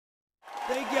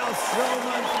Thank y'all so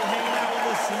much for hanging out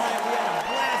with us tonight. We had a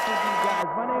blast with you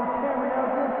guys. My name is Cameran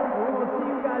Nelson, and we will see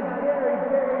you guys very,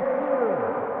 very soon.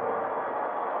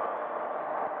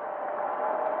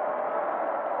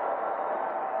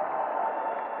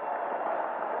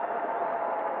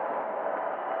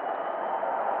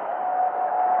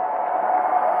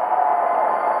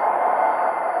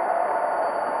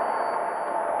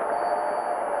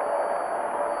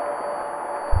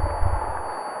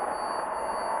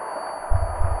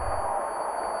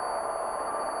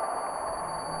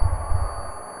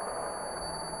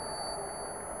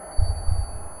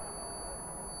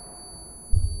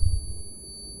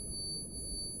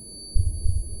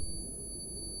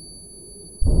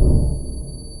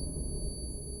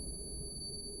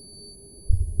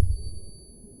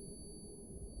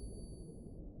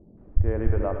 Dearly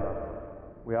beloved,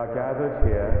 we are gathered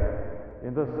here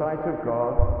in the sight of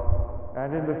God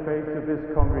and in the face of this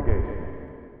congregation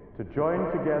to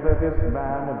join together this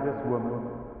man and this woman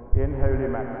in holy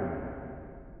matrimony.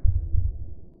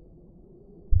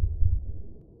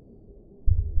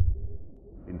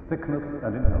 In sickness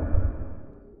and in health,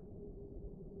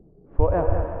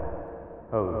 Forever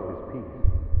hold his peace.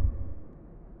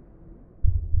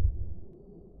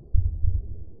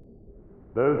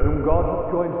 those whom God hath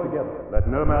joined together, let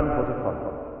no man put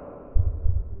asunder.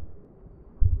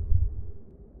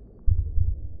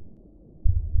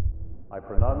 I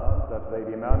pronounce that they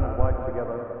be man and wife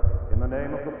together, in the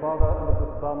name of the Father, and of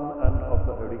the Son, and of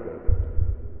the Holy Ghost.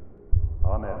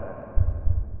 Amen.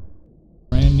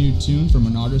 Brand new tune from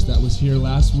an artist that was here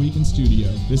last week in studio.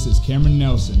 This is Cameran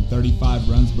Nelson, 35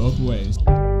 runs both ways.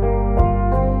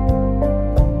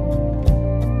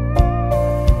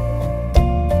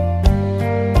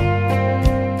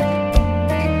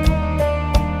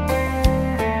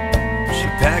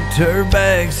 Packed her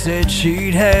bag, said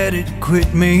she'd had it,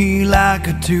 quit me like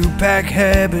a two-pack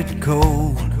habit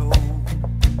cold,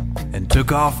 and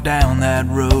took off down that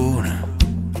road.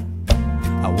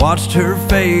 I watched her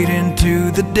fade into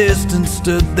the distance,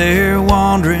 stood there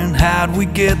wondering how'd we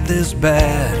get this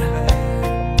bad.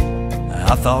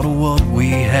 I thought of what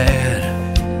we had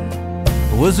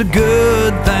was a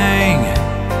good thing,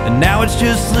 and now it's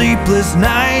just sleepless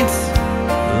nights,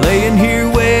 laying here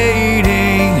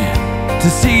waiting to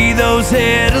see those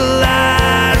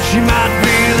headlights. She might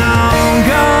be long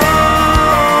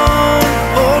gone,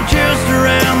 or just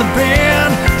around the bend.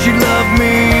 She loved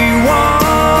me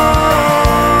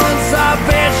once, I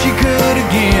bet she could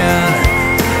again.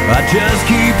 I just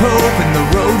keep hoping the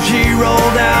road she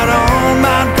rolled out on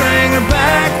might bring her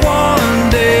back one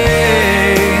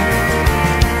day,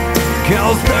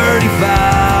 'cause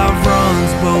 35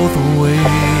 runs both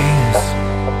ways.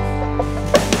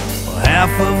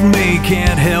 Half of me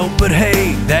can't help but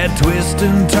hate that twist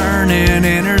and turning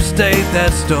interstate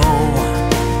that stole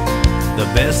the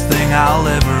best thing I'll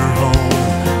ever hold.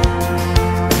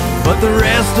 But the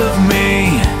rest of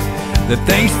me that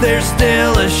thinks there's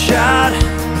still a shot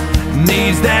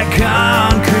needs that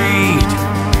concrete,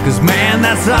 'cause man,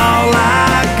 that's all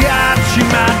I got. She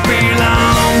might be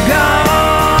long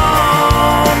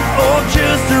gone, or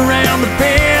just around the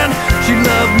bend. She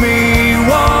loved me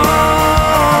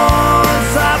once,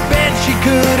 I bet she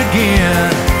could again.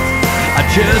 I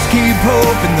just keep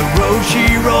hoping the road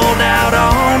she rolled out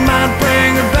on might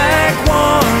bring her back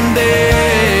one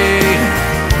day,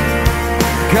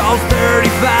 'cause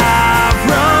 35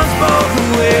 runs both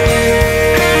ways.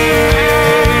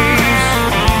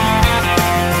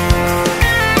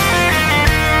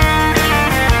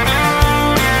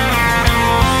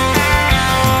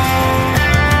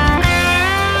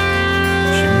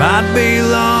 She might be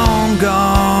long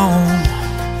gone,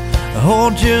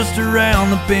 or just around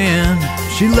the bend.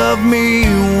 She loved me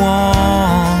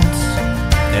once,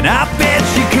 and I bet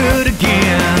she could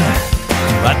again.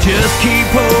 I just keep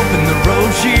hoping the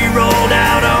road she rolled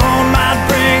out on might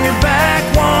bring her back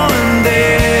one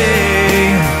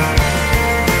day,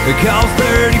 because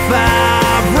 35